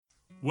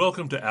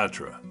Welcome to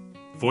ATTRA,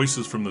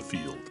 Voices from the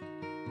Field.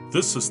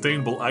 This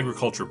Sustainable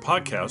Agriculture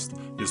podcast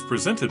is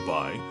presented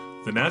by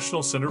the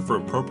National Center for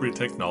Appropriate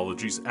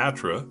Technology's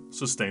ATTRA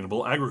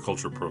Sustainable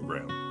Agriculture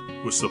Program,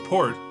 with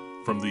support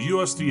from the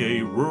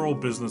USDA Rural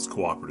Business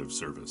Cooperative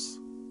Service.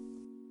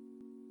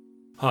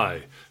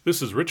 Hi,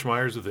 this is Rich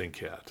Myers with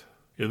NCAT.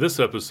 In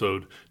this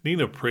episode,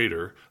 Nina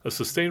Prater, a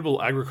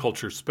sustainable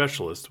agriculture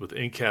specialist with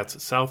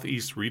NCAT's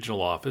Southeast Regional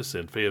Office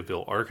in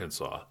Fayetteville,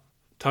 Arkansas,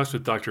 talks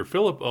with Dr.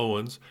 Philip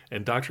Owens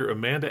and Dr.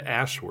 Amanda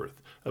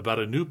Ashworth about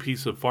a new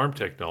piece of farm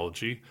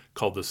technology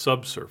called the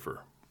Subsurfer.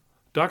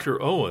 Dr.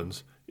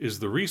 Owens is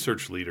the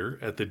research leader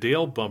at the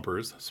Dale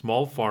Bumpers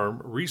Small Farm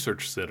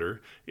Research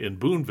Center in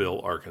Boonville,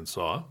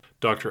 Arkansas.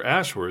 Dr.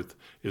 Ashworth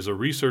is a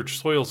research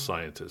soil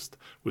scientist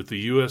with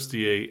the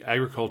USDA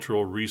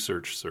Agricultural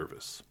Research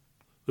Service.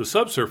 The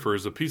Subsurfer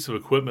is a piece of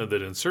equipment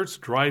that inserts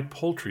dry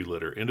poultry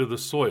litter into the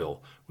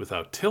soil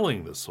without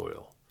tilling the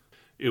soil.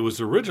 It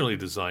was originally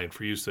designed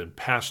for use in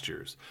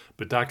pastures,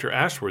 but Dr.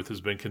 Ashworth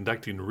has been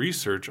conducting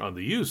research on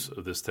the use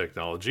of this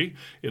technology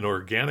in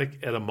organic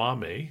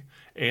edamame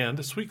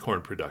and sweet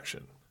corn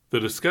production. The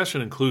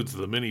discussion includes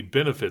the many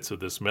benefits of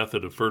this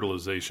method of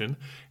fertilization,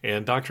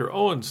 and Dr.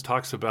 Owens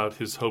talks about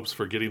his hopes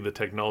for getting the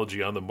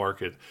technology on the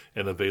market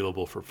and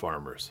available for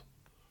farmers.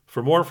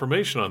 For more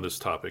information on this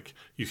topic,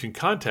 you can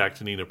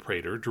contact Nina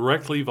Prater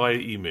directly via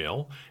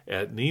email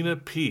at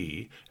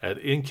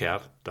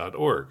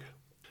ninap@ncat.org.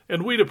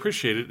 And we'd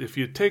appreciate it if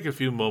you'd take a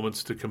few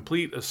moments to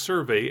complete a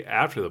survey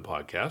after the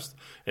podcast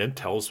and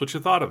tell us what you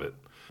thought of it.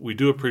 We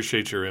do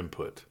appreciate your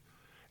input.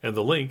 And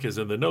the link is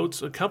in the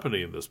notes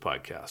accompanying this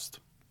podcast.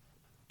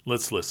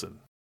 Let's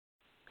listen.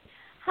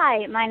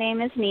 Hi, my name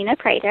is Nina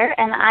Prater,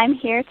 and I'm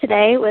here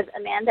today with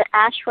Amanda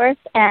Ashworth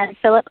and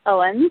Philip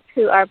Owens,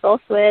 who are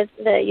both with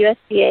the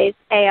USDA's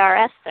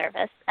ARS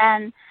service.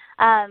 And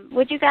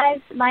would you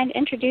guys mind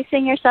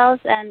introducing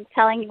yourselves and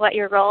telling what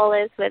your role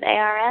is with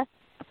ARS?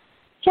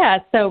 Yeah,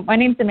 so my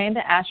name is Amanda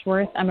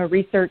Ashworth. I'm a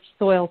research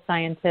soil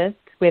scientist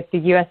with the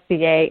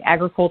USDA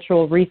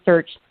Agricultural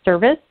Research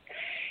Service,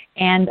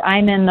 and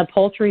I'm in the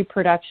Poultry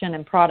Production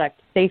and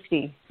Product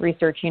Safety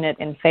Research Unit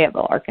in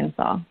Fayetteville,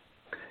 Arkansas.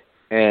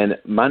 And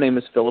my name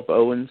is Philip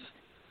Owens.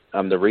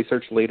 I'm the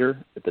research leader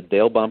at the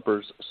Dale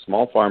Bumpers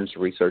Small Farms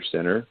Research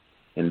Center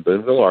in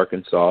Boonville,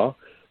 Arkansas,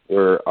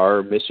 where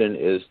our mission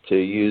is to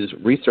use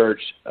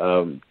research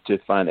to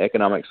find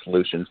economic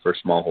solutions for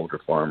smallholder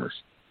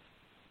farmers.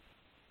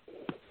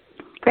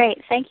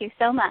 Great, thank you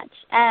so much.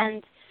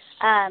 And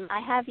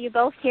I have you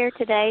both here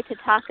today to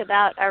talk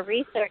about a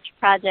research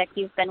project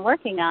you've been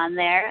working on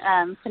there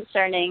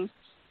concerning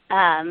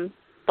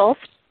both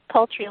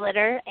poultry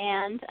litter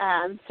and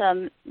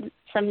some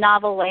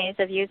novel ways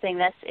of using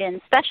this in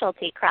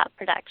specialty crop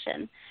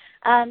production.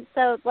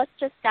 So let's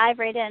just dive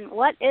right in.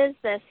 What is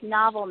this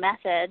novel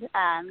method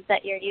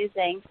that you're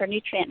using for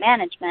nutrient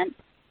management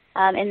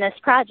in this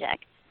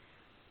project?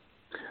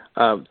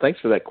 Thanks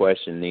for that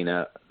question,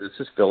 Nina. This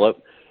is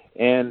Philip.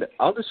 And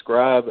I'll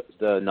describe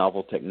the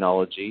novel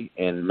technology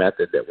and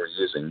method that we're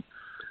using.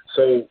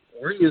 So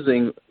we're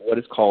using what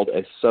is called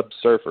a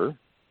Subsurfer.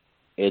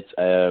 It's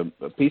a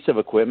piece of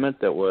equipment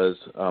that was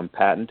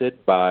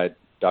patented by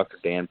Dr.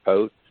 Dan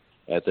Pote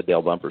at the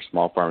Dale Bumpers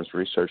Small Farms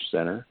Research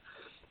Center.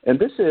 And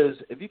this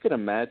is, if you can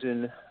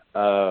imagine,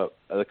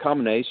 the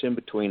combination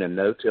between a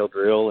no-till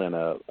drill and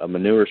a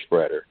manure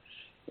spreader.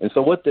 And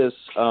so what this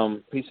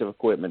piece of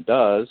equipment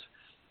does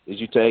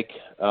is you take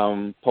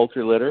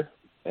poultry litter,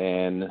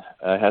 and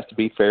it has to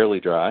be fairly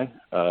dry,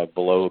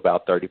 below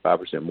about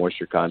 35%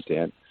 moisture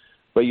content.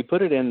 But you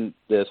put it in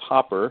this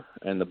hopper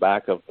in the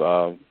back of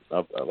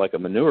like a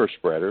manure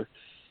spreader,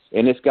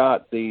 and it's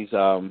got these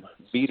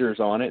beaters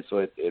on it, so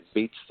it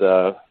beats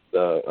the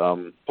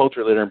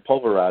poultry litter and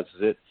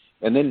pulverizes it,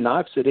 and then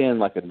knocks it in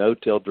like a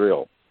no-till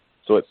drill.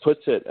 So it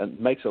puts it and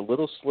makes a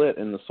little slit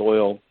in the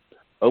soil,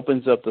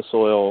 opens up the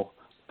soil,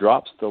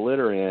 drops the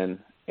litter in,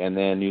 and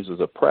then uses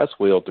a press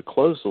wheel to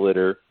close the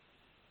litter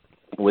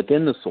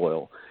within the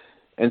soil.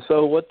 And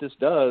so what this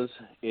does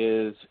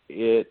is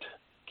it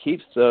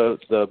keeps the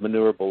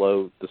manure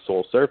below the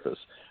soil surface,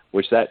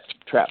 which that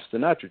traps the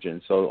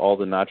nitrogen. So all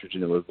the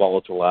nitrogen that was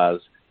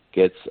volatilized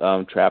gets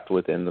trapped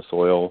within the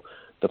soil.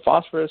 The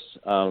phosphorus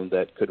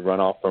that could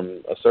run off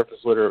from a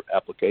surface litter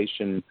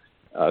application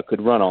could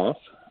run off.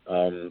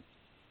 And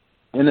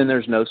then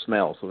there's no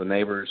smell. So the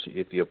neighbors,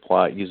 if you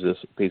use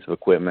this piece of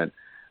equipment,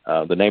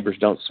 the neighbors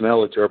don't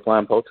smell that you're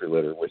applying poultry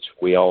litter, which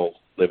we all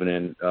living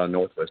in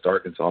northwest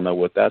Arkansas know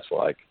what that's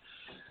like.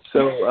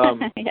 So,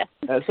 Yeah.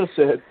 As I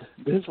said,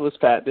 this was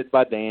patented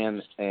by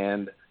Dan,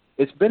 and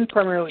it's been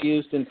primarily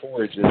used in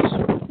forages.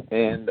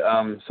 And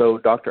so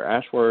Dr.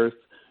 Ashworth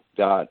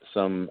got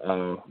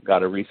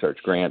a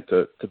research grant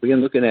to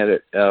begin looking at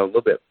it a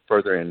little bit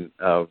further in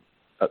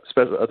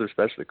other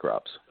specialty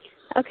crops.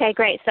 Okay,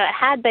 great. So it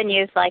had been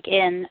used like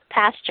in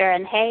pasture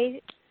and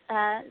hay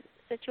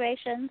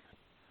situations?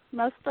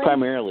 Mostly?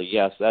 Primarily,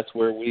 yes. That's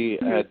where we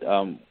had,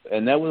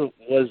 and that was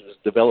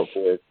developed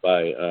for it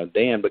by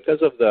Dan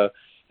because of the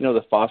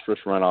phosphorus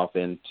runoff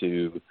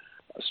into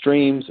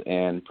streams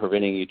and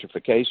preventing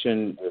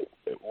eutrophication.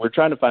 We're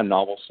trying to find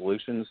novel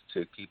solutions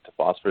to keep the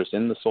phosphorus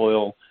in the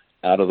soil,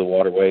 out of the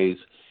waterways.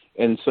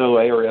 And so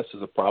ARS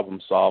is a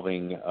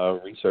problem-solving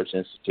research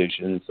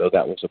institution, so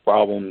that was a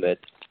problem that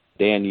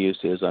Dan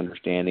used his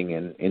understanding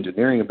and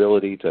engineering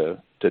ability to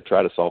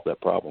try to solve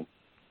that problem.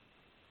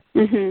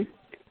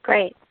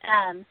 Great.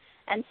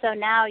 And so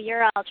now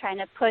you're all trying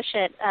to push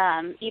it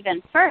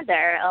even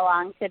further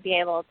along to be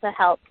able to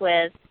help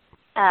with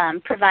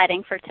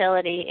providing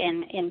fertility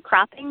in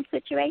cropping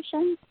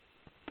situations?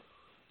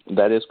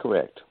 That is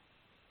correct.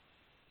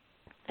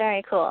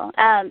 Very cool.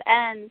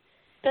 And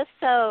just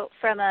so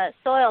from a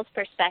soils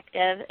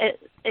perspective,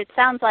 it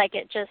sounds like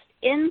it just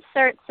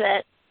inserts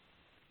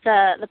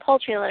the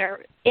poultry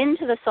litter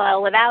into the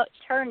soil without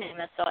turning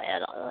the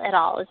soil at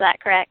all. Is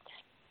that correct?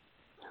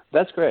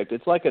 That's correct.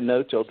 It's like a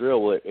no-till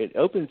drill. It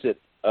opens it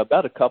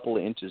about a couple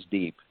of inches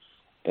deep,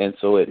 and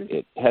so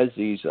it has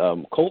these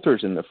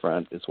coulters in the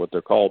front, is what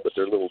they're called, but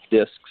they're little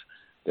discs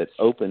that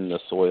open the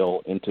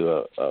soil into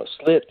a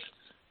slit,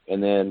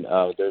 and then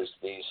there's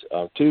these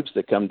tubes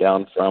that come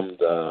down from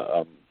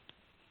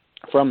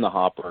the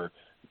hopper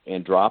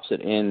and drops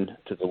it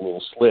into the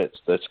little slits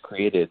that's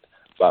created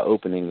by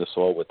opening the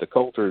soil with the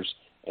coulters,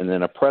 and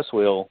then a press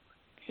wheel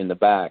in the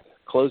back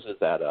closes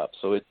that up.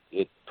 So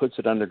it puts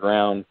it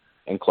underground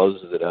and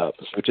closes it up,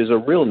 which is a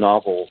real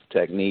novel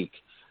technique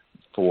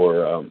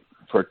for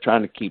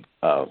trying to keep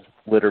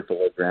litter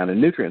below ground and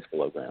nutrients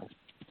below ground.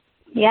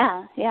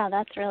 Yeah,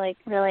 that's really,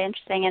 really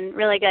interesting and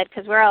really good,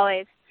 because we're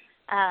always,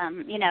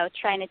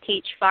 trying to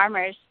teach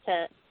farmers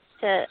to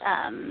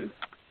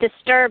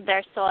disturb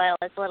their soil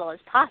as little as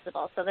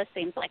possible. So this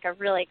seems like a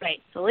really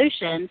great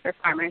solution for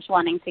farmers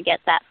wanting to get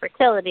that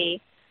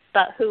fertility,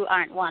 but who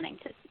aren't wanting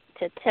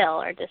to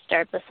till or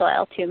disturb the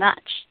soil too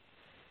much.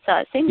 So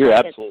it seems You're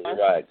like absolutely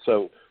right.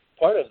 So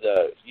part of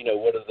the,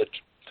 one of the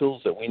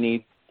tools that we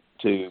need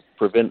to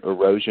prevent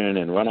erosion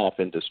and runoff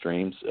into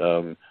streams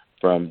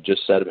from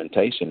just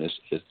sedimentation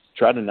is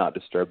try to not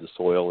disturb the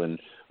soil, and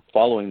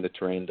following the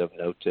trend of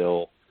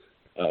no-till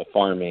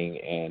farming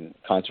and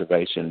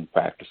conservation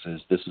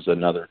practices. This is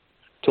another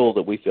tool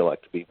that we feel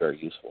like to be very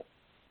useful.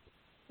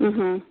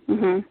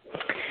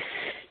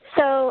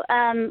 So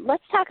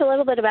let's talk a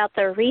little bit about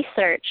the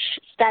research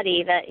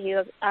study that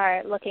you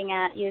are looking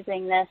at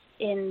using this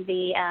in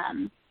the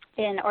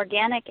in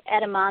organic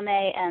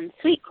edamame and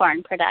sweet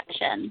corn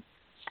production.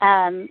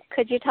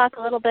 Could you talk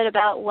a little bit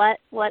about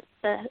what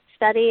the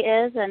study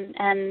is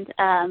and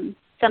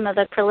some of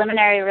the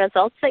preliminary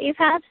results that you've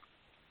had?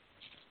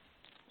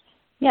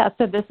 Yeah,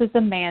 so this is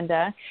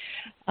Amanda.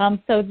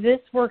 So this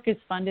work is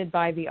funded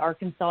by the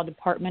Arkansas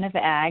Department of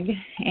Ag,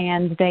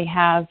 and they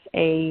have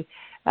a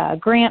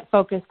grant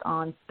focused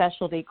on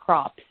specialty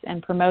crops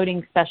and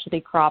promoting specialty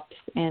crops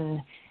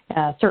in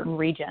certain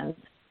regions.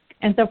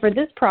 And so for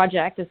this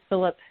project, as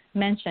Philip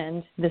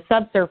mentioned, the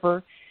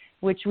subsurfer,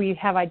 which we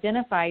have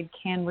identified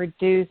can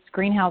reduce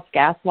greenhouse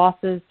gas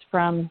losses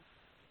from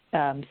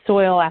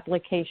soil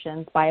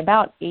applications by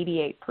about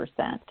 88%.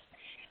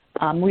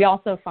 We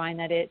also find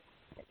that it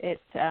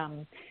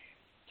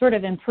sort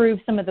of improves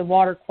some of the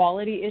water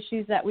quality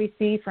issues that we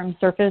see from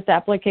surface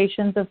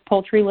applications of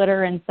poultry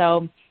litter, and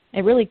so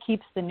it really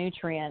keeps the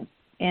nutrients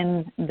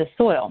in the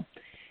soil.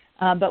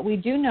 But we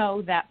do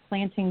know that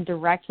planting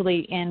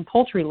directly in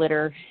poultry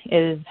litter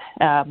is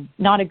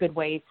not a good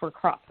way for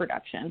crop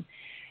production.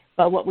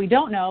 But what we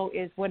don't know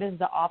is what is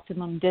the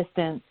optimum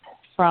distance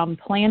from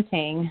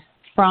planting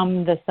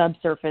from the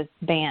subsurface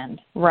band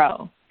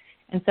row.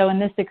 And so in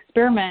this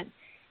experiment,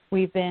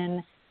 we've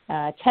been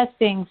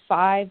testing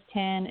 5,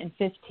 10, and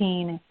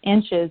 15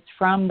 inches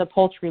from the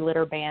poultry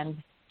litter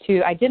band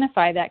to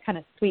identify that kind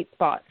of sweet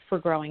spot for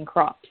growing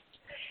crops.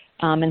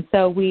 And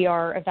so we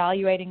are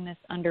evaluating this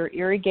under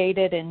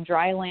irrigated and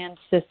dry land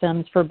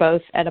systems for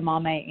both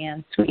edamame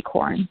and sweet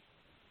corn.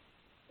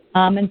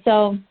 And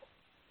so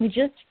we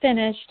just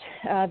finished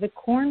the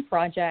corn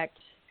project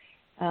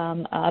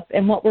up,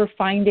 and what we're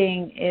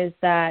finding is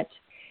that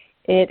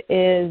it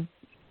is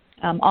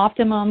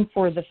optimum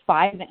for the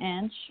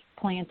 5-inch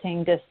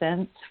planting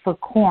distance for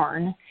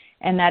corn,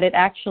 and that it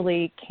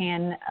actually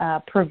can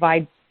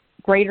provide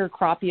greater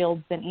crop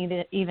yields than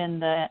even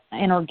the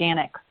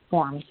inorganic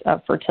forms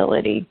of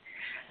fertility.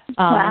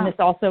 Wow. And this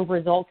also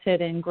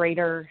resulted in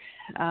greater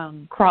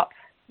crop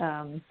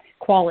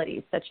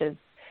qualities, such as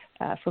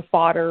for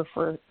fodder,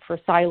 for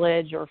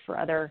silage, or for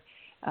other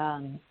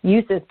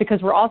uses,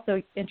 because we're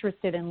also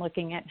interested in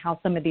looking at how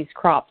some of these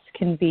crops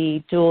can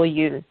be dual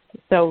use.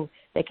 So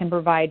they can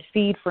provide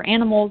feed for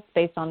animals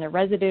based on their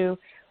residue,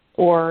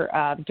 or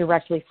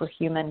directly for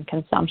human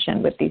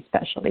consumption with these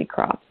specialty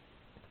crops.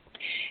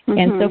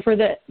 And so for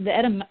the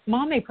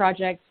edamame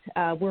project,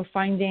 we're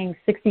finding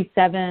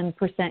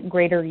 67%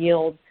 greater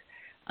yields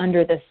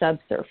under the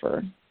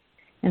subsurfer.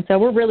 And so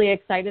we're really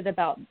excited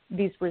about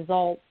these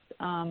results.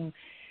 And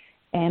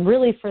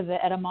really for the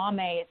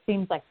edamame, it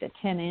seems like the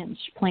 10-inch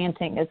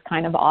planting is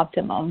kind of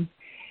optimum.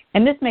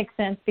 And this makes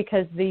sense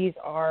because these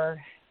are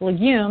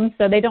legumes,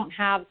 so they don't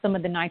have some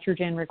of the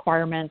nitrogen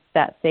requirements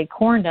that, say,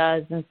 corn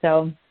does. And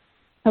so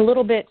a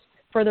little bit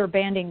further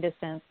banding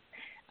distance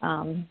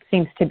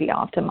seems to be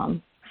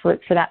optimum for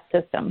that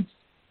system.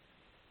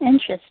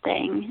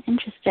 Interesting.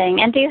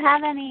 And do you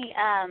have any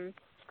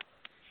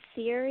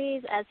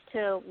theories as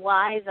to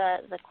why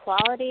the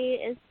quality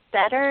is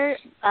better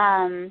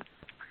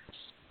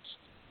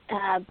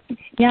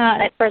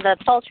for the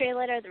poultry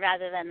litter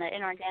rather than the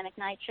inorganic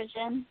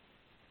nitrogen?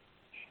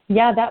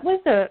 Yeah, that was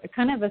a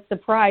kind of a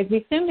surprise.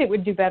 We assumed it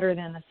would do better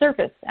than the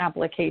surface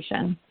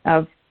application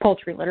of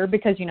poultry litter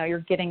because, you're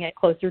getting it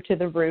closer to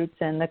the roots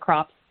and the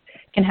crops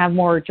can have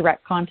more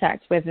direct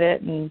contact with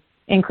it and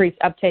increase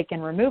uptake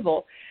and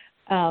removal.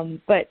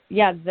 But,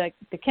 yeah,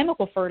 the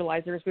chemical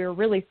fertilizers, we were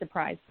really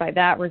surprised by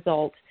that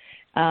result.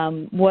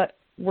 What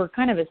we're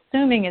kind of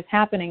assuming is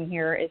happening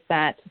here is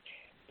that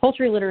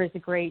poultry litter is a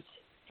great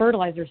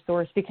fertilizer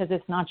source because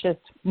it's not just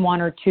one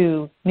or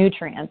two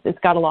nutrients. It's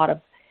got a lot of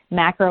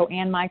macro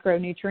and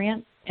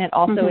micronutrients. It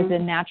also is a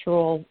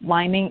natural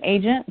liming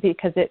agent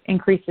because it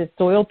increases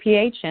soil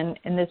pH. And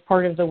in this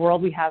part of the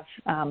world, we have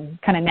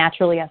kind of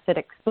naturally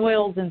acidic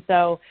soils. And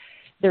so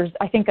there's,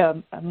 I think,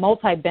 a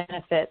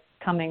multi-benefit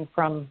coming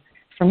from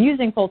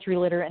using poultry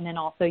litter and then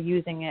also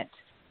using it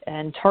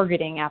and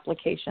targeting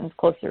applications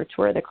closer to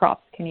where the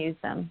crops can use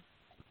them.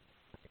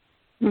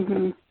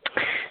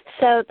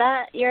 So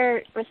that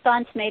your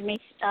response made me.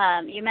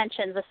 You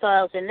mentioned the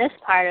soils in this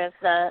part of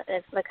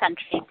the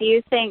country. Do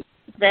you think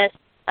this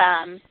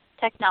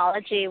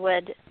technology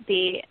would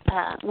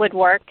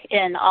work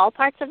in all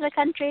parts of the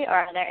country, or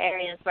are there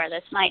areas where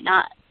this might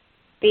not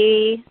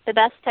be the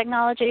best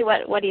technology?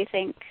 What do you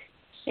think?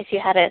 If you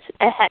had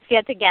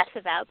to guess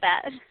about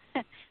that,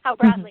 how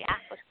broadly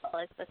applicable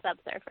is the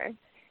Subsurfer?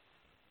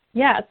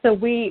 Yeah, so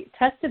we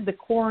tested the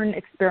corn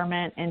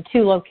experiment in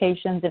 2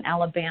 locations in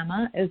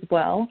Alabama as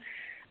well.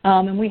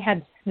 And we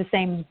had the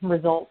same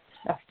results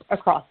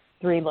across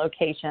 3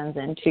 locations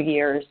in 2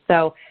 years.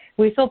 So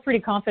we feel pretty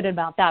confident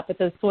about that, but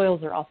those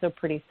soils are also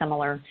pretty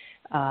similar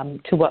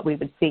to what we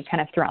would see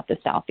kind of throughout the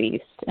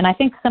Southeast. And I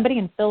think somebody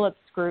in Philip's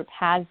group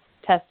has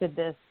tested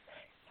this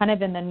kind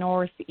of in the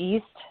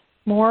Northeast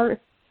more,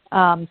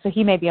 so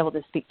he may be able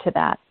to speak to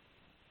that.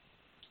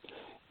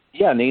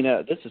 Yeah,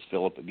 Nina, this is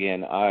Philip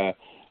again. I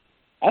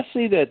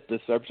see that the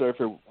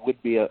Subsurfer would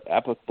be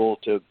applicable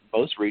to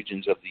most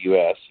regions of the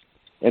U.S.,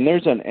 and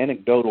there's an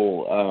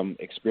anecdotal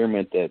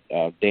experiment that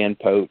Dan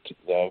Pote,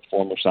 the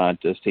former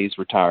scientist, he's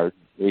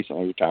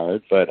recently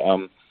retired, but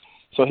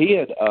so he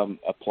had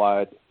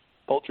applied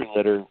poultry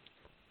litter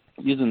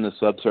using the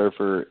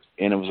Subsurfer,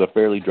 and it was a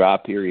fairly dry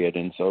period,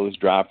 and so it was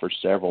dry for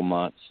several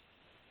months.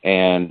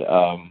 And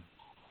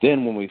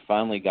then when we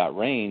finally got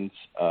rains,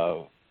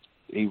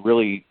 he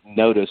really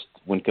noticed,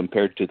 when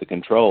compared to the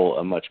control,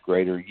 a much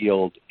greater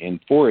yield in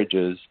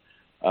forages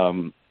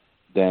than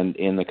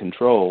in the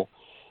control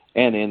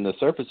and in the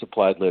surface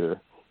applied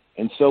litter.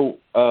 And so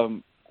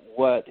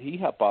what he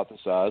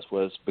hypothesized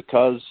was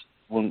because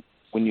when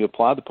you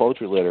apply the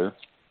poultry litter,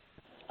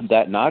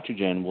 that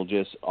nitrogen will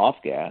just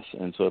off-gas,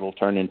 and so it'll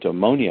turn into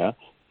ammonia,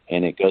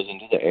 and it goes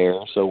into the air.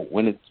 So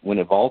when it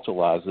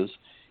volatilizes,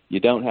 you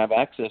don't have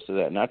access to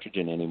that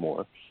nitrogen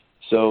anymore.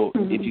 So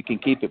if you can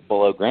keep it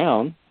below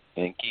ground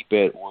and keep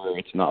it where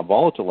it's not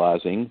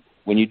volatilizing,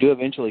 when you do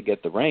eventually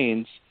get the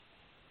rains,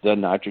 the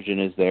nitrogen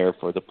is there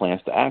for the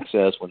plants to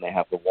access when they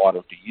have the water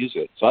to use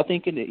it. So I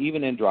think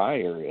even in dry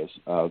areas,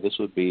 this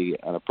would be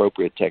an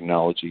appropriate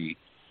technology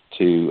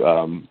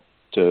to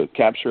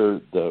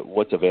capture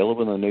what's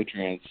available in the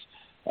nutrients,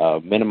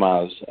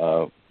 minimize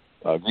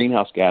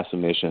greenhouse gas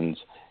emissions,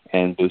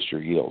 and boost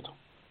your yield.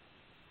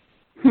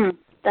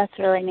 That's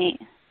really neat.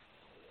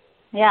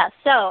 Yeah,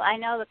 so I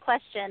know the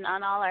question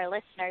on all our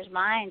listeners'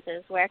 minds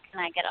is, where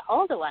can I get a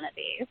hold of one of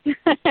these?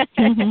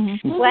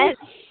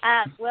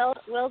 Will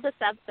the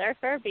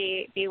Subsurfer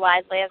be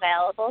widely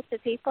available to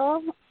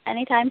people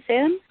anytime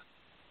soon?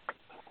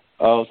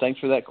 Oh, thanks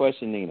for that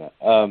question, Nina.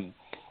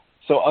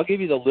 So I'll give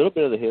you a little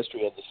bit of the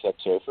history of the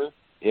Subsurfer.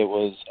 It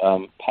was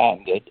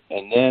patented,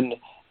 and then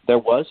there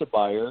was a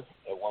buyer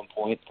at one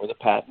point for the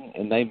patent,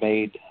 and they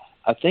made,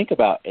 I think,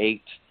 about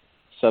 8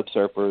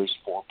 Subsurfers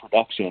for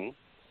production.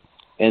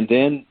 And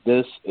then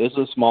this is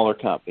a smaller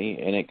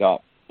company, and it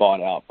got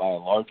bought out by a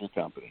larger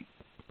company.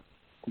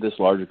 This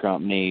larger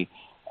company,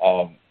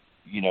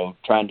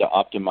 trying to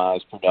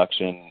optimize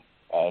production,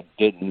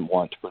 didn't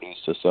want to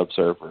produce a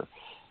Subsurfer.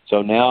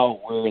 So now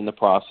we're in the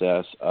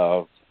process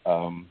of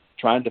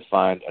trying to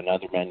find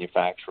another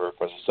manufacturer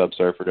for the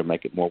Subsurfer to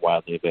make it more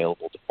widely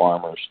available to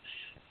farmers.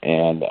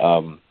 And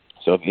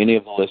so if any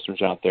of the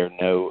listeners out there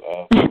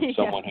know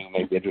someone who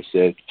may be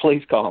interested,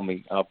 please call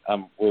me.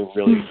 We're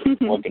really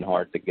working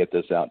hard to get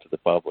this out to the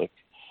public.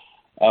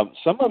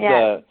 Some of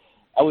the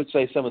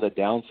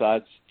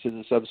downsides to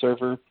the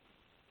Subsurfer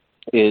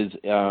is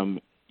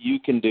you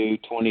can do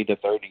 20 to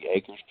 30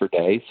 acres per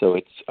day, so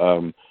it's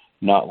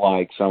not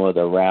like some of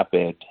the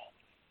rapid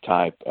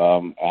type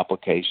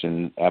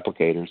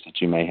applicators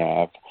that you may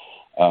have.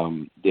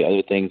 The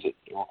other things, it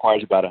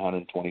requires about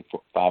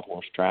 125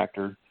 horse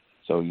tractor.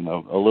 So,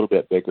 a little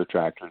bit bigger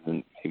tractor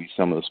than maybe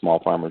some of the small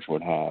farmers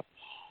would have.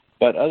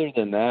 But other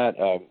than that,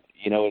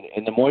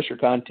 and the moisture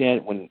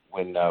content when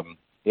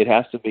it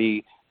has to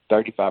be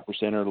 35%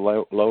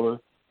 or lower.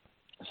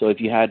 So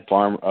if you had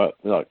farm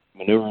like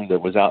manure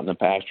that was out in the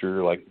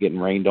pasture, like getting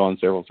rained on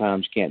several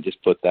times, you can't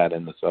just put that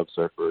in the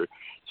subsurfer.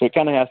 So it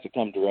kind of has to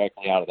come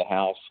directly out of the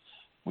house.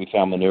 We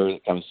found manure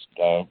that comes,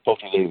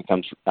 poultry litter that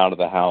comes out of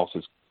the house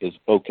is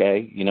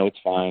okay. It's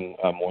fine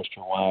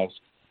moisture-wise.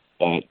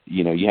 But,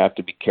 you have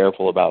to be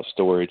careful about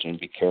storage and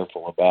be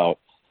careful about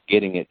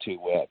getting it too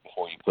wet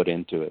before you put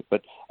into it.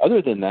 But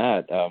other than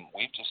that,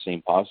 we've just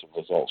seen positive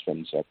results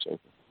from the subsurfer.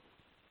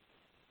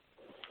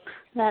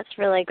 That's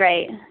really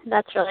great.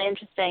 That's really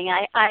interesting.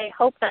 I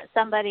hope that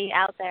somebody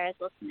out there is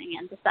listening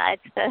and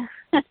decides to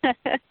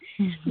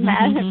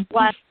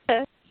want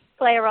to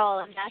play a role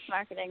in mass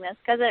marketing this,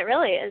 because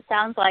it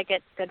sounds like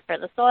it's good for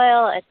the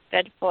soil. It's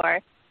good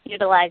for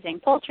utilizing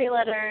poultry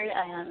litter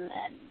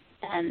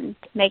and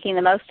making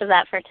the most of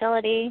that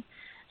fertility.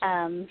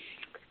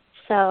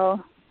 So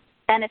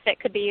benefit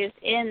could be used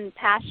in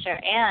pasture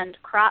and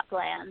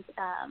cropland.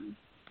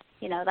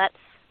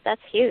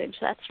 That's huge.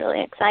 That's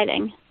really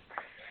exciting.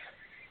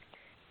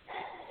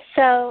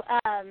 So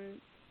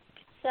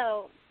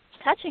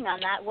touching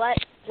on that,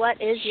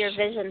 what is your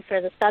vision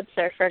for the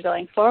subsurfer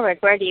going forward?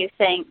 Where do you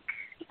think,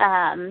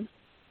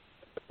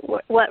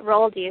 what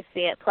role do you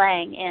see it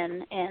playing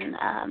in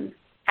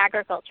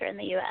agriculture in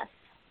the U.S.?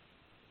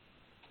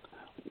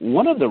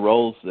 One of the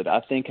roles that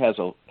I think has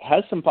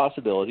some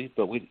possibilities,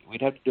 but we'd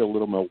have to do a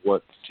little more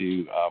work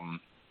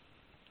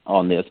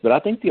on this. But I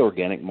think the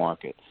organic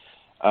market,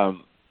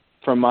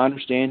 from my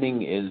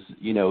understanding, is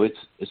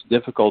it's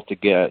difficult to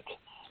get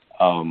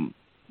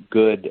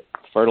good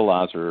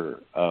fertilizer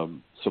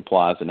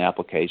supplies and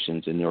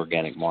applications in the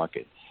organic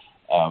market.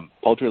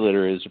 Poultry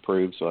litter is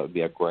approved, so it would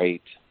be a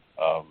great,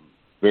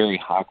 very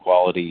high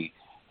quality,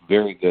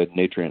 very good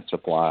nutrient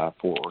supply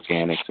for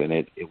organics, and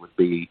it would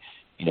be,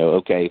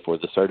 okay for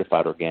the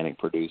certified organic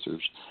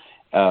producers.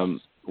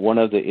 One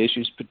of the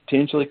issues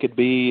potentially could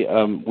be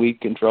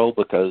weed control,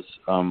 because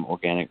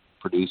organic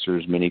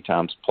producers many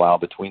times plow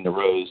between the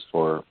rows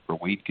for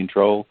weed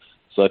control.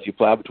 So if you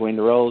plow between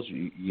the rows,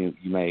 you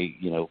may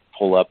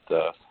pull up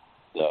the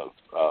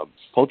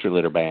poultry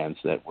litter bands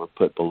that were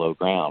put below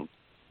ground.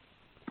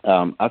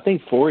 I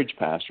think forage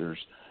pastures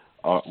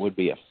would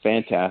be a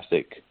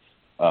fantastic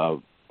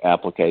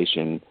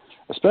application,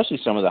 especially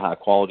some of the high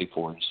quality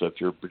forage. So if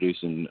you're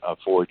producing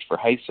forage for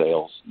hay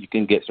sales, you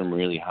can get some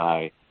really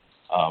high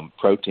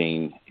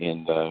protein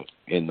in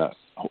the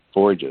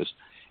forages.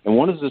 And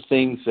one of the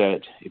things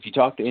that, if you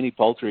talk to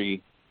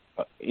anybody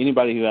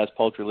who has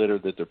poultry litter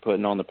that they're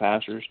putting on the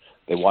pastures,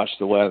 they watch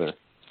the weather.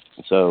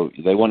 So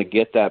they want to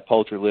get that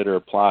poultry litter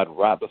applied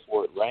right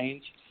before it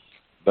rains,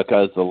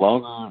 because the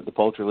longer the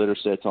poultry litter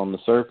sits on the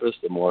surface,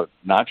 the more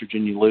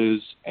nitrogen you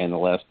lose and the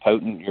less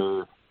potent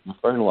your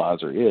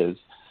fertilizer is.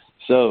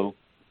 So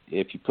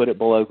if you put it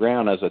below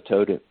ground, as I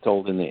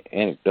told in the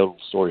anecdotal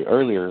story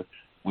earlier,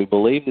 we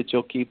believe that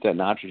you'll keep that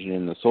nitrogen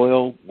in the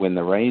soil. When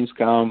the rains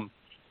come,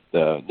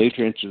 the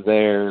nutrients are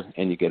there,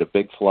 and you get a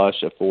big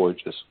flush of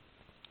forages.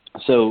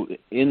 So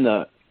in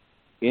the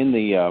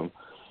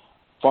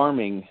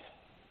farming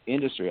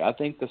industry, I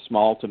think the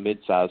small to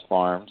mid-sized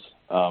farms,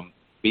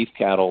 beef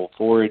cattle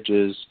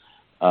forages,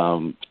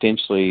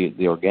 potentially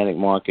the organic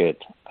market,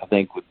 I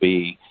think would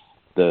be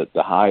the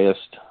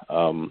highest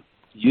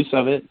use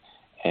of it,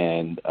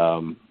 and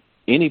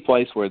any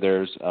place where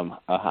there's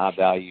a high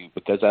value,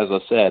 because as I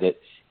said,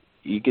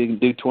 you can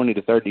do 20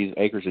 to 30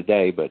 acres a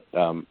day, but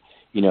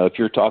if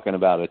you're talking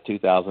about a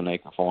 2,000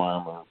 acre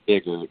farm or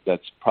bigger,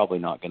 that's probably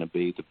not going to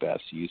be the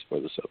best use for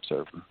the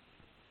subsurfer.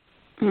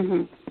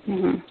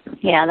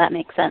 Yeah, that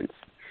makes sense.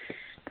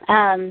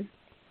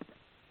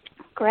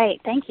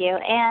 Great, thank you.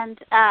 And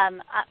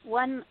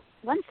one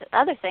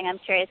other thing I'm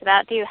curious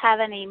about: do you have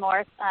any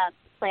more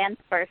plans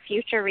for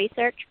future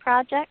research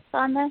projects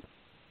on the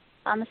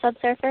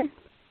subsurfer?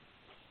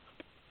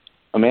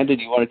 Amanda,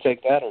 do you want to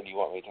take that, or do you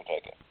want me to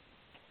take it?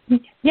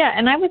 Yeah,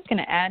 and I was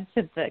going to add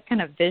to the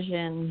kind of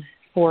vision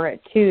for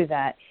it too,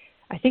 that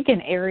I think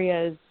in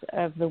areas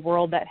of the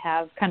world that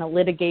have kind of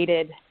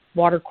litigated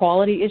water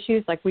quality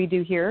issues like we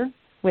do here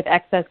with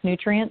excess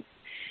nutrients,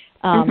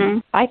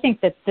 I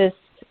think that this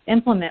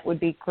implement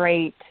would be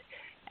great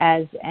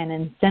as an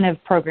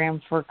incentive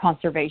program for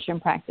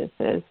conservation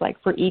practices,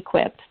 like for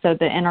EQIP. So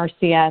the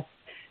NRCS,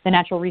 the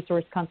Natural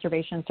Resource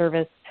Conservation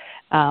Service,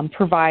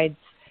 provides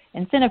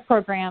incentive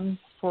programs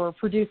for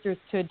producers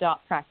to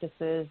adopt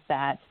practices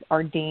that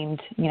are deemed,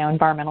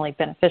 environmentally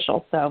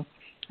beneficial. So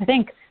I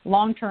think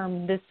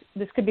long-term, this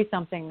could be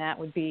something that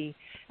would be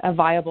a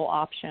viable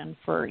option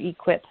for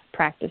EQIP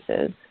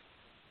practices.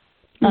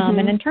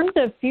 And in terms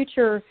of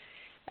future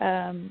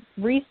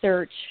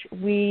research,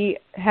 we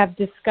have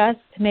discussed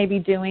maybe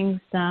doing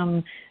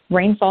some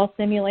rainfall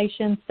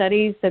simulation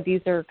studies. So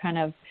these are kind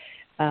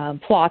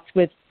of plots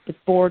with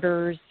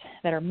borders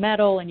that are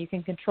metal, and you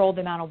can control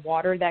the amount of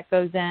water that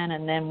goes in.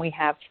 And then we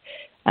have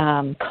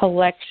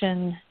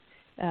collection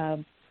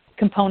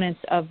components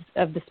of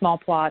the small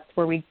plots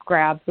where we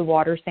grab the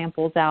water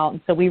samples out.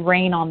 And so we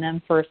rain on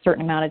them for a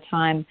certain amount of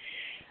time.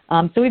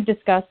 So we've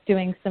discussed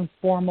doing some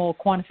formal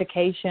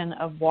quantification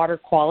of water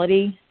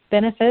quality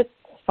benefits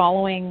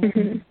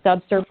following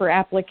subsurfer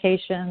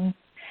applications,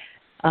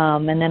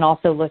 and then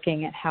also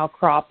looking at how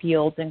crop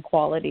yields and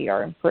quality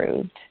are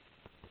improved.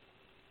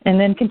 And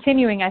then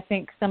continuing, I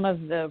think, some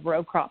of the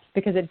row crops,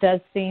 because it does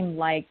seem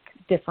like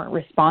different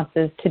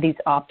responses to these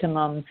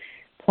optimum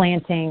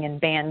planting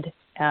and band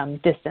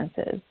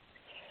distances.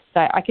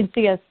 So I can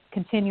see us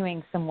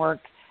continuing some work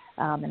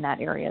in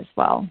that area as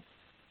well.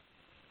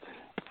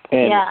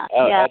 And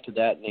add to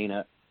that,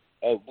 Nina,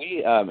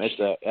 we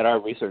at our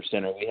research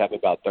center, we have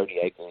about 30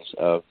 acres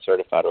of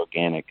certified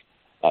organic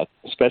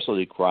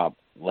specialty crop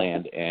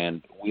land,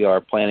 and we are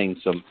planning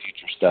some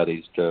future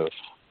studies to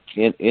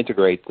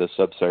integrate the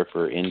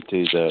subsurfer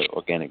into the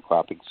organic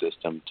cropping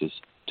system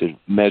to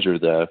measure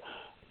the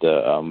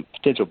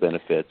potential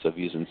benefits of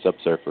using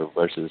subsurfer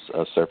versus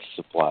surface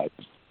supplied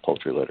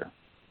poultry litter.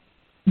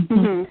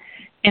 Mm-hmm.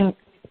 And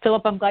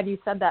Philip, I'm glad you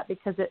said that,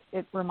 because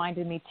it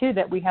reminded me too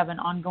that we have an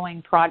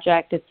ongoing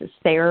project. It's a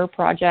SARE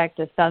project,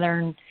 a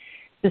Southern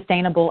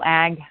Sustainable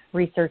Ag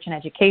Research and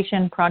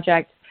Education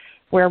project,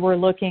 where we're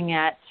looking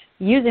at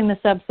using the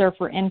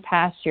subsurfer in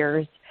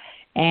pastures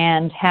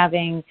and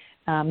having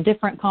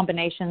different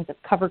combinations of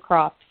cover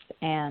crops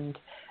and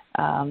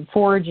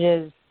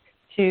forages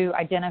to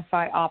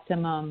identify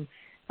optimum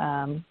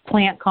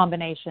plant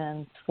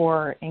combinations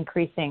for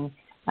increasing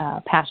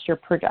pasture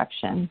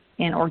production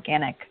in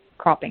organic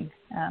cropping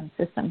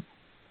systems.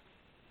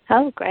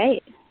 Oh,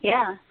 great.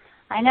 Yeah.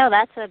 I know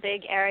that's a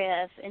big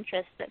area of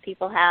interest that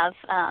people have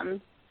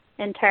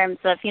in terms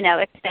of,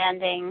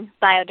 expanding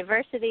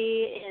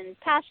biodiversity in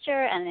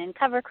pasture and in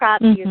cover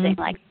crops, using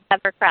like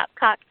cover crop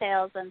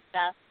cocktails and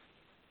stuff.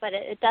 But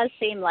it does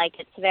seem like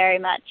it's very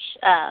much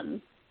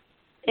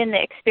in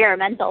the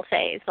experimental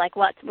phase, like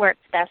what works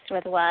best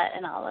with what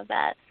and all of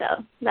that.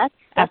 So that's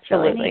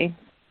absolutely really neat.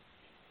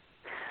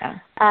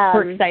 Yeah.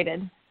 We're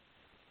excited.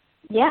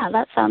 Yeah,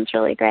 that sounds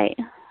really great.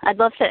 I'd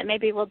love to.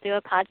 Maybe we'll do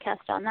a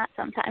podcast on that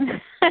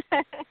sometime.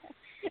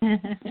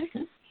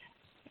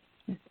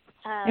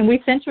 And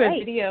we sent you a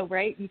video,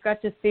 right? You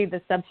got to see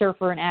the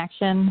subsurfer in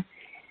action.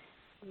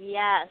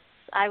 Yes,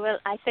 I will.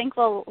 I think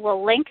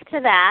we'll link to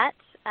that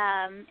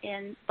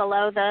in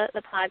below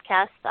the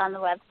podcast on the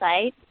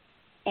website,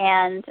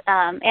 and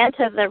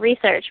to the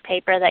research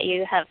paper that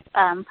you have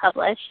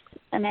published,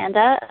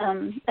 Amanda,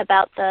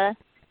 about the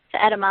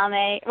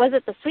edamame. Was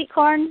it the sweet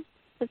corn?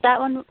 Was that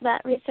one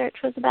that research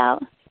was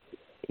about?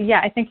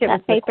 Yeah, I think it was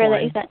the paper corn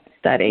that you sent.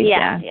 Study.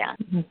 Yeah.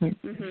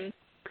 Mm-hmm.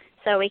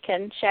 So we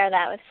can share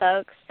that with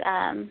folks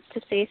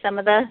to see some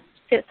of the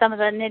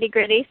nitty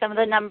gritty, some of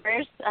the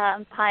numbers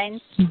behind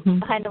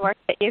the work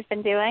that you've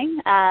been doing.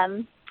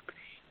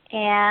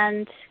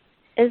 And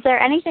is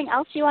there anything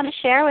else you want to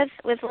share with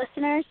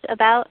listeners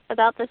about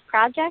this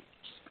project?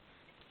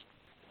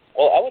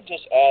 Well, I would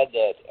just add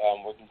that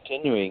we're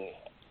continuing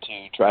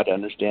to try to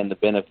understand the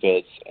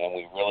benefits, and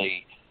we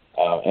really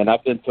and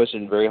I've been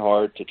pushing very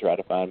hard to try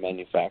to find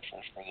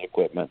manufacturers for the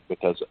equipment,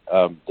 because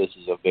this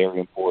is a very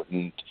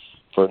important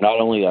for not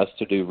only us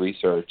to do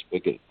research,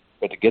 but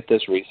to get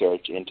this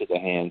research into the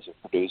hands of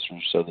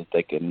producers so that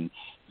they can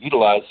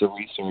utilize the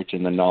research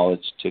and the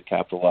knowledge to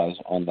capitalize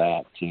on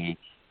that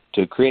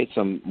to create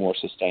some more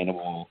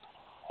sustainable,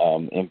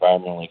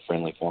 environmentally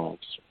friendly farms.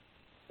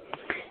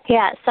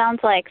 Yeah, it sounds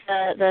like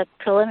the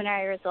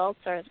preliminary results,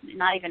 or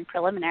not even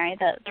preliminary,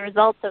 the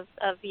results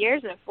of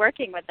years of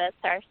working with this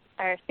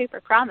are super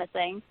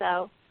promising.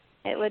 So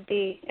it would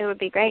be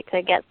great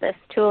to get this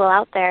tool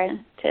out there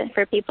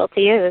for people to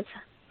use.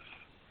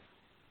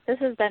 This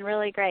has been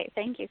really great.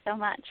 Thank you so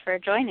much for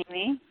joining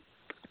me.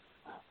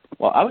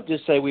 Well, I would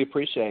just say we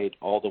appreciate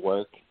all the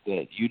work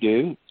that you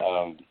do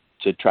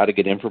to try to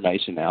get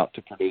information out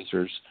to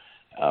producers.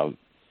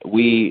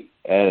 We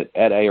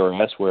at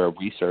ARS, we're a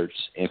research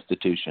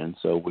institution,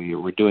 so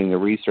we're doing the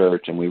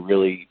research, and we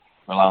really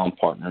rely on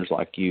partners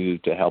like you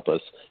to help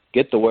us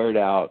get the word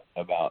out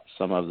about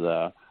some of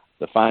the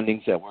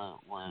findings that we're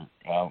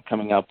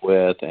coming up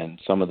with, and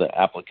some of the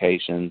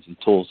applications and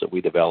tools that we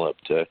develop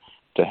to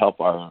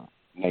help our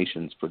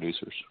nation's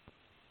producers.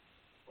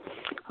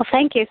 Well,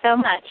 thank you so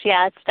much.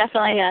 Yeah, it's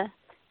definitely a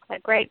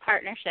great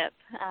partnership.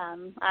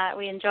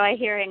 We enjoy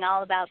hearing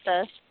all about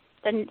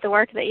the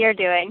work that you're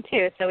doing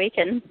too, so we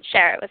can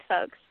share it with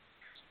folks.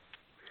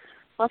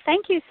 Well,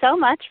 thank you so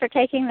much for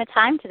taking the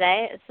time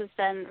today. This has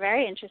been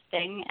very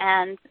interesting,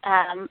 and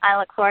I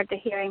look forward to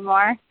hearing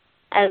more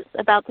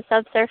about the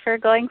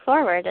subsurfer going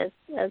forward as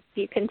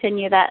you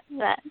continue that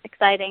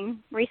exciting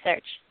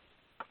research.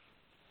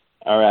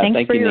 All right. Thanks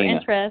Thank for you, your Nina.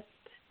 interest.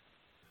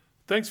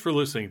 Thanks for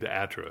listening to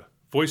ATTRA,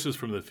 Voices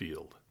from the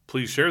Field.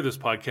 Please share this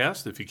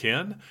podcast if you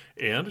can,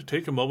 and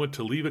take a moment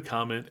to leave a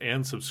comment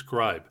and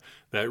subscribe.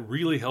 That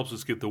really helps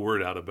us get the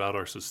word out about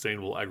our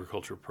sustainable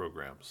agriculture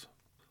programs.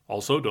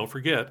 Also, don't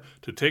forget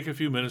to take a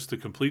few minutes to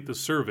complete the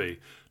survey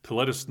to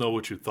let us know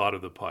what you thought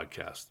of the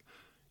podcast.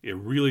 It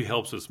really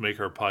helps us make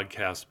our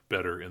podcast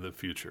better in the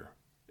future.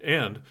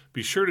 And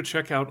be sure to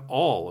check out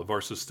all of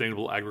our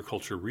sustainable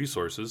agriculture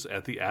resources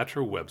at the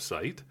ATTRA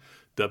website,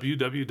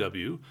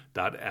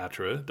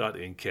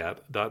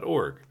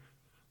 www.attra.ncat.org.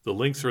 The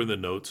links are in the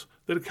notes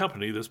that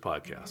accompany this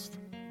podcast.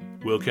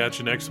 We'll catch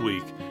you next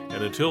week,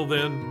 and until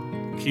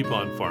then, keep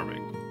on farming.